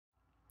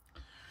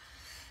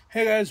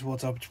Hey guys,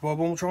 what's up? It's your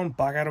boy Bombotron,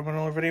 back out of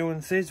another video. In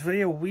today's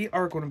video, we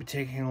are going to be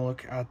taking a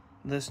look at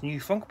this new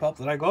Funko Pop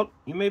that I got.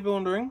 You may be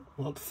wondering,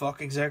 what the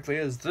fuck exactly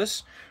is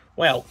this?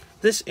 Well,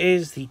 this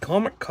is the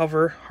comic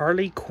cover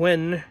Harley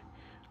Quinn,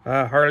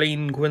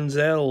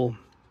 Quinzel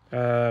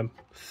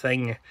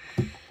thing.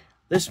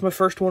 This is my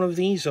first one of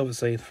these,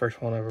 obviously the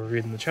first one I've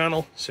reviewed in the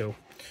channel. So,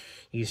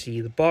 you see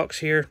the box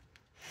here,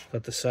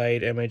 got the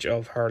side image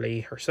of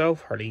Harley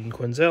herself, Harley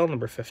Quinzel,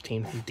 number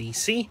 15 from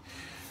DC.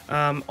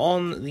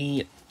 On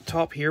the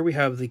top here we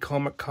have the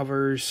comic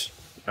covers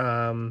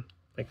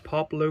like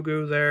pop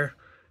logo there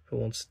if it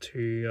wants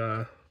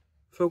to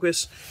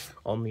focus.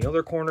 On the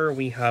other corner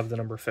we have the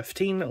number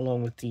 15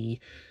 along with the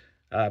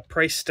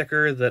price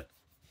sticker that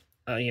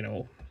you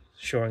know,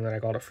 showing that I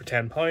got it for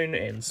 £10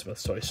 in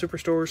Smith's Toy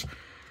Superstores.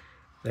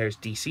 There's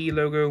DC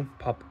logo,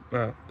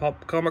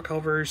 pop comic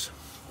covers.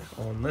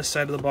 On this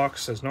side of the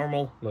box as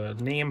normal, the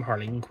name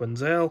Harley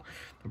Quinzel,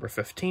 number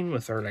 15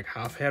 with her like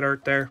half head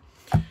art there.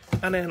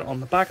 And then on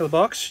the back of the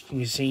box, you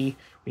can see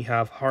we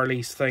have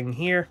Harley's thing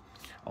here.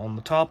 On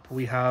the top,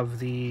 we have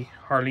the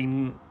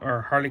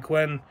Harley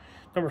Quinn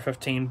number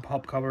 15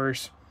 pop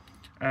covers,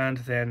 and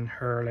then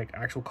her like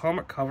actual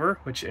comic cover,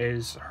 which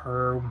is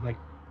her like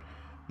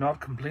not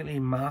completely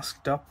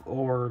masked up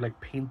or like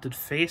painted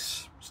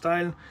face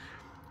style,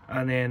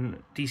 and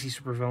then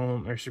DC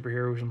supervillain or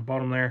superheroes on the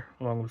bottom there,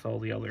 along with all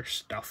the other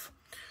stuff.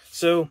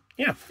 So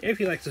yeah,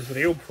 if you like this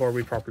video, before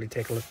we properly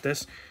take a look at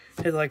this,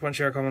 hit the like button,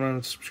 share, comment,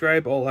 and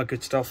subscribe, all that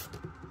good stuff.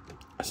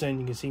 So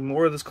you can see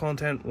more of this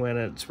content when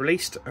it's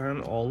released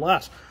and all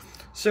that.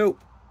 So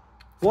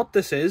what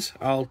this is,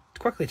 I'll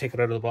quickly take it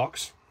out of the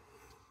box,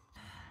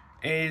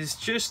 is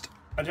just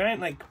a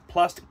giant like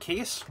plastic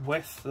case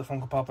with the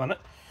Funko Pop in it,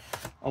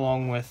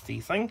 along with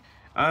the thing.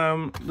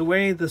 The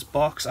way this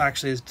box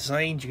actually is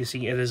designed, you can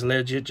see it is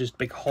legit just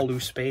big hollow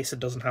space. It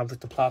doesn't have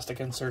like the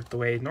plastic insert the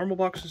way normal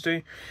boxes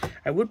do.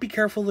 I would be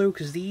careful though,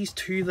 because these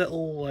two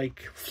little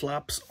like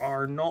flaps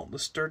are not the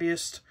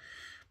sturdiest.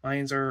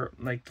 Mine's are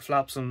like the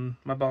flaps on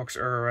my box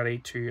are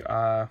already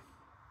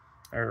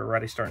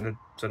starting to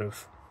sort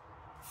of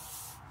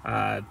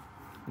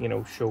you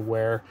know, show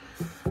wear.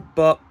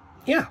 But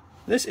yeah,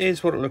 this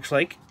is what it looks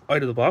like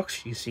out of the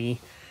box. You see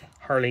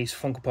Harley's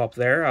Funko Pop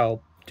there.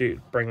 I'll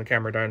bring the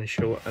camera down and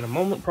show it in a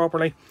moment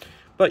properly,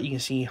 but you can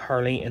see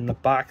Harley in the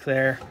back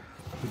there,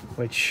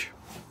 which,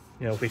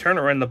 you know, if we turn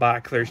around the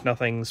back, there's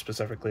nothing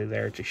specifically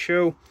there to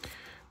show,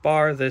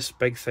 bar this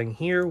big thing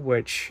here,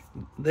 which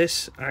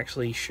this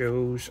actually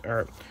shows,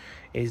 or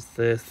is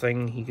the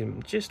thing, you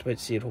can just about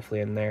see it hopefully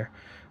in there,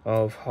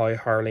 of how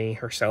Harley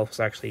herself is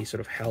actually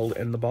sort of held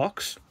in the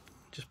box,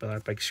 just by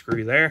that big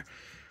screw there.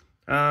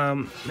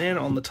 Then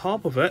on the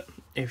top of it,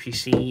 if you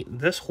see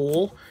this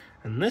hole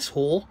and this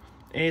hole,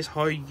 is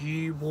how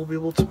you will be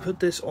able to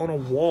put this on a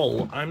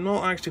wall. I'm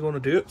not actually going to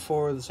do it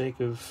for the sake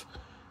of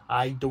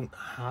I don't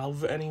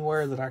have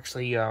anywhere that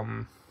actually you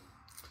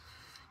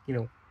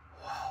know,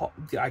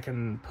 I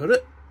can put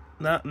it.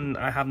 That, and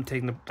I haven't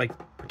taken the like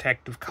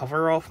protective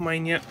cover off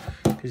mine yet,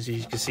 because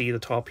you can see the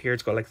top here,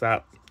 it's got like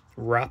that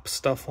wrap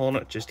stuff on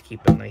it just to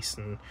keep it nice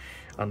and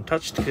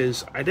untouched,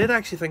 because I did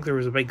actually think there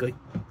was a big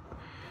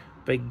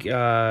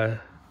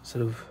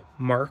sort of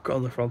mark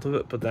on the front of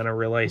it, but then I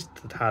realized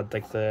it had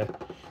like the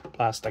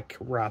plastic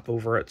wrap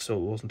over it, so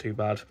it wasn't too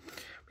bad.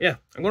 But yeah,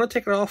 I'm going to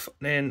take it off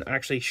and then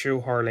actually show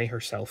Harley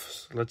herself,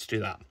 so let's do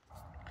that.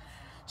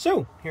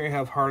 So here you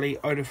have Harley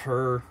out of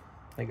her,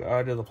 like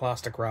out of the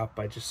plastic wrap.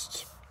 I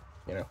just,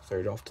 you know,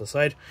 threw it off to the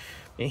side.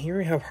 And here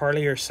we have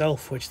Harley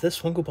herself, which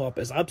this Funko Pop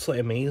is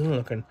absolutely amazing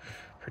looking.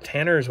 Her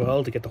tenor as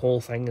well, to get the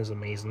whole thing, is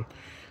amazing.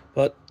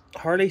 But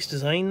Harley's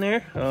design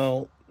there,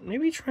 I'll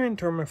maybe try and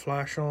turn my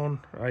flash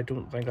on. I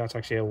don't think that's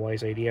actually a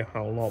wise idea.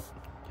 I'll not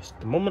just at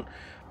the moment.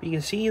 But you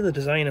can see the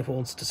design if it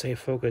wants to stay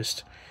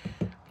focused.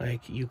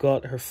 Like, you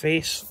got her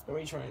face. Let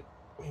me try it.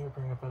 Maybe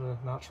bring a bit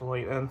of natural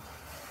light in.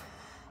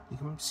 You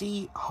can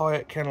see how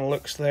it kind of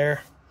looks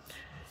there.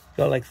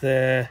 Got like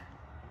the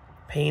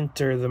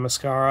paint or the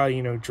mascara,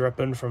 you know,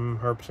 dripping from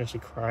her potentially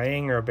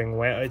crying or being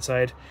wet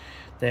outside.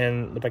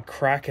 Then the big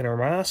crack in her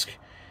mask.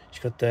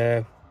 She's got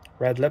the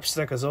red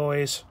lipstick as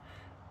always,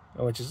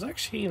 which is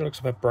actually looks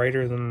a bit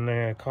brighter than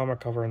the comic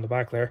cover in the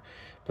back there.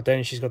 But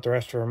then she's got the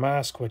rest of her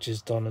mask, which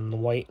is done in the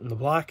white and the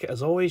black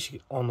as always.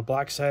 On the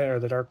black side, or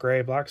the dark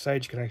grey black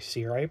side, you can actually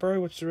see her eyebrow,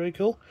 which is really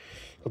cool.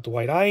 Got the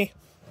white eye,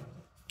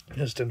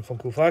 just in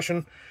Funko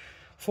fashion.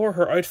 For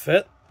her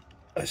outfit,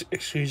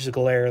 excuse the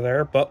glare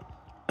there, but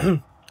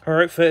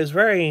her outfit is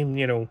very,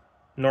 you know,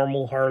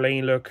 normal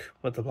Harley look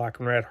with the black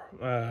and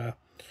red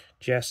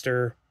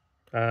jester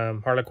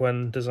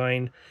Harlequin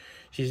design.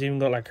 She's even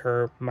got like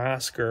her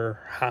mask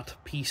or hat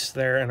piece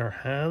there in her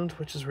hand,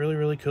 which is really,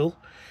 really cool.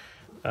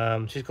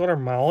 She's got her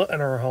mallet in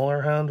her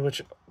other hand,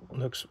 which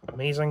looks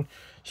amazing.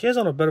 She has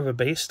on a bit of a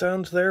base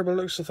stand there by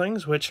the looks of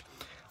things, which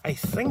I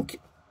think,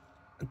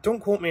 don't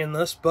quote me on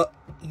this, but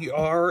you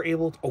are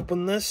able to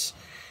open this,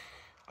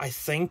 I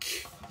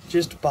think,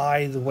 just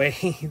by the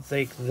way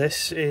like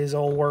this is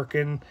all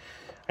working.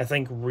 I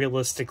think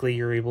realistically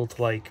you're able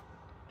to like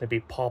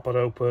maybe pop it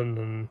open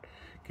and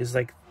is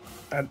like,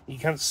 and you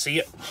can't see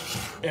it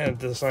at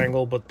this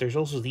angle, but there's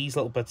also these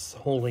little bits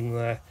holding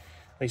the,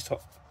 at least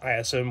I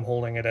assume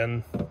holding it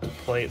in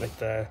play, like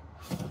the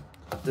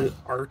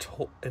art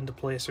into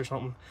place or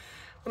something.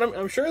 But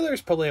I'm sure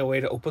there's probably a way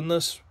to open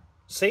this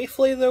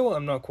safely, though.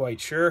 I'm not quite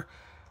sure.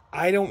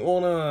 I don't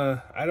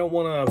wanna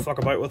fuck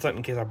about with it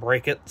in case I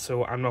break it,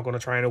 so I'm not gonna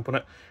try and open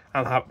it.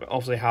 I'm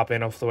obviously happy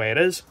enough the way it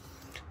is.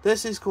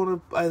 This is going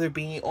to either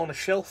be on a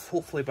shelf,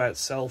 hopefully by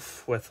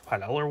itself with a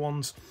pile of other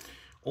ones,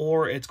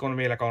 or it's going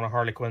to be like on a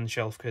Harley Quinn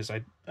shelf, because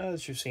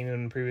as you've seen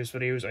in previous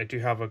videos, I do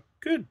have a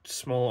good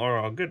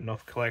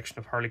enough collection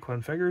of Harley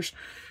Quinn figures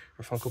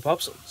or Funko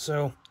Pops.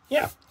 So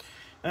yeah,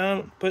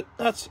 but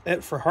that's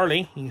it for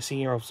Harley. You can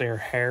see obviously her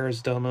hair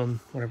is done and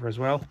whatever as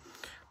well.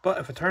 But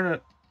if I turn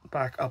it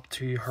back up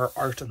to her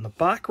art in the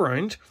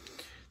background,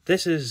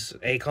 this is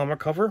a comic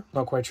cover.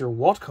 Not quite sure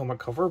what comic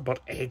cover, but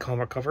a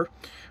comic cover,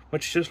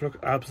 which just looks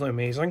absolutely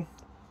amazing.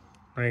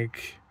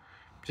 Like,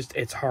 just,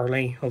 it's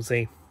Harley.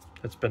 Obviously,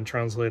 it's been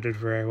translated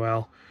very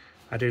well.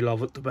 I do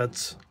love it to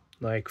bits.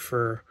 Like,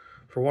 for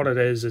what it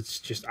is, it's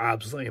just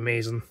absolutely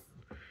amazing.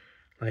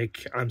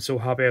 Like, I'm so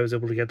happy I was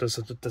able to get this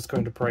at a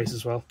discounted price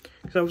as well.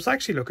 Because I was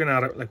actually looking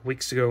at it like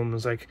weeks ago and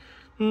was like,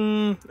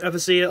 if I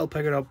see it, I'll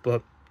pick it up,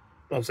 but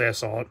obviously I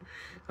saw it.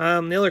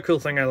 The other cool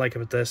thing I like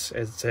about this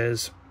is it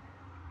says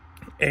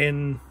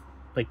in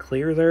like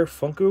clear there,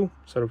 Funko,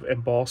 sort of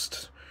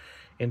embossed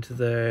into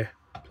the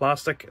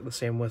plastic. The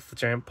same with the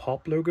giant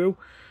Pop logo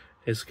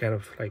is kind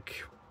of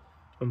like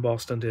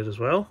embossed into it as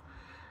well.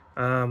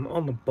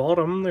 On the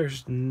bottom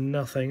there's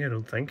nothing, I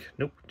don't think.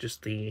 Nope,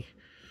 just the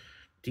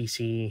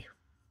DC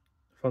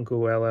Funko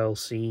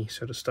LLC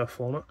sort of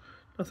stuff on it.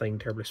 Nothing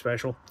terribly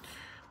special.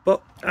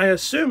 But I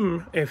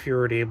assume if you're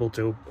already able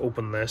to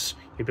open this,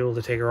 you'd be able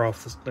to take her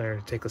off,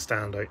 take the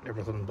stand out and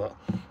everything. But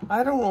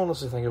I don't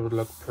honestly think it would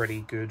look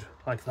pretty good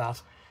like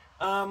that.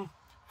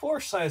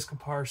 For size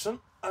comparison,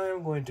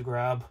 I'm going to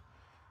grab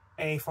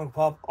a Funko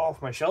Pop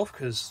off my shelf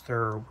because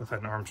they're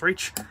within arm's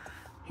reach.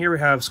 Here we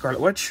have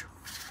Scarlet Witch.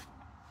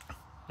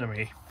 Let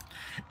me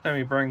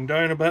bring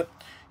down a bit.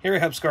 Here we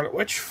have Scarlet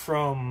Witch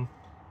from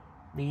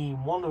the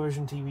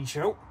WandaVision TV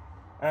show,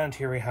 and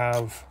here we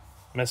have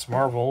Miss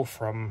Marvel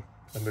from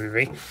the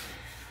movie.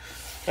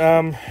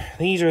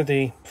 These are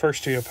the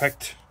first two I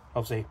picked.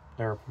 Obviously,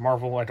 they're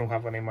Marvel. I don't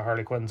have any of my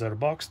Harley Quinns out of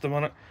box at the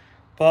minute,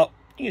 but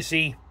you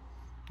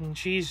can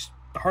see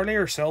Harley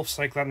herself's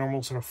like that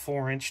normal sort of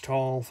 4-inch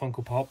tall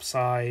Funko Pop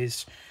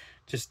size,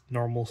 just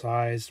normal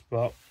size,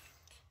 but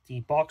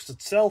the box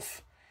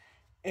itself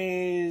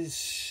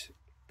is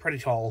pretty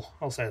tall.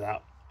 I'll say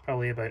that.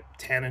 Probably about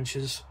 10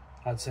 inches.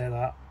 I'd say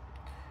that.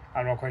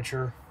 I'm not quite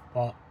sure,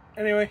 but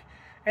anyway,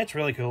 it's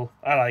really cool.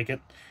 I like it.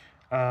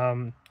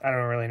 I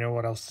don't really know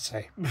what else to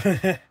say.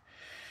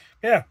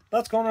 Yeah,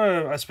 that's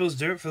gonna, I suppose,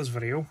 do it for this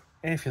video.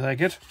 If you like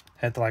it,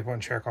 hit the like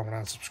button, share, comment,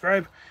 and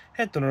subscribe.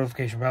 Hit the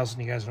notification bell so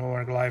you guys know when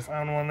I go live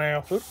and when I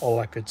upload, all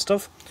that good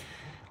stuff.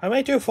 I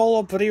might do a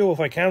follow-up video if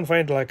I can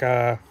find like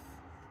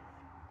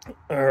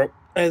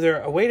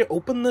either a way to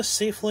open this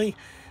safely,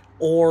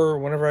 or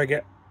whenever I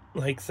get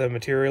like the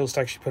materials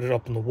to actually put it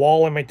up on the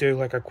wall, I might do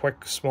like a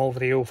quick small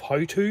video of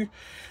how to,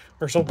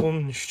 or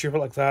something stupid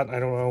like that. I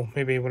don't know,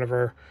 maybe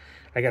whenever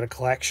I get a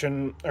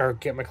collection, or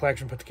get my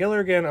collection put together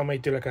again, I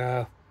might do like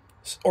a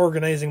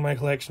organizing my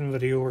collection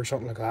video or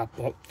something like that.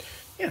 But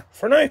yeah,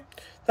 for now,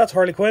 that's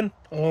Harley Quinn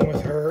along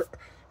with her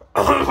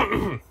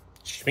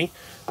excuse me,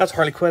 that's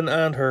Harley Quinn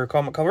and her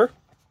comic cover.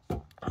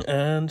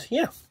 And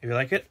yeah, if you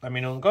like it, let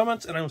me know in the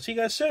comments, and I will see you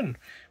guys soon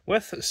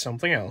with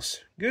something else.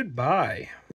 Goodbye.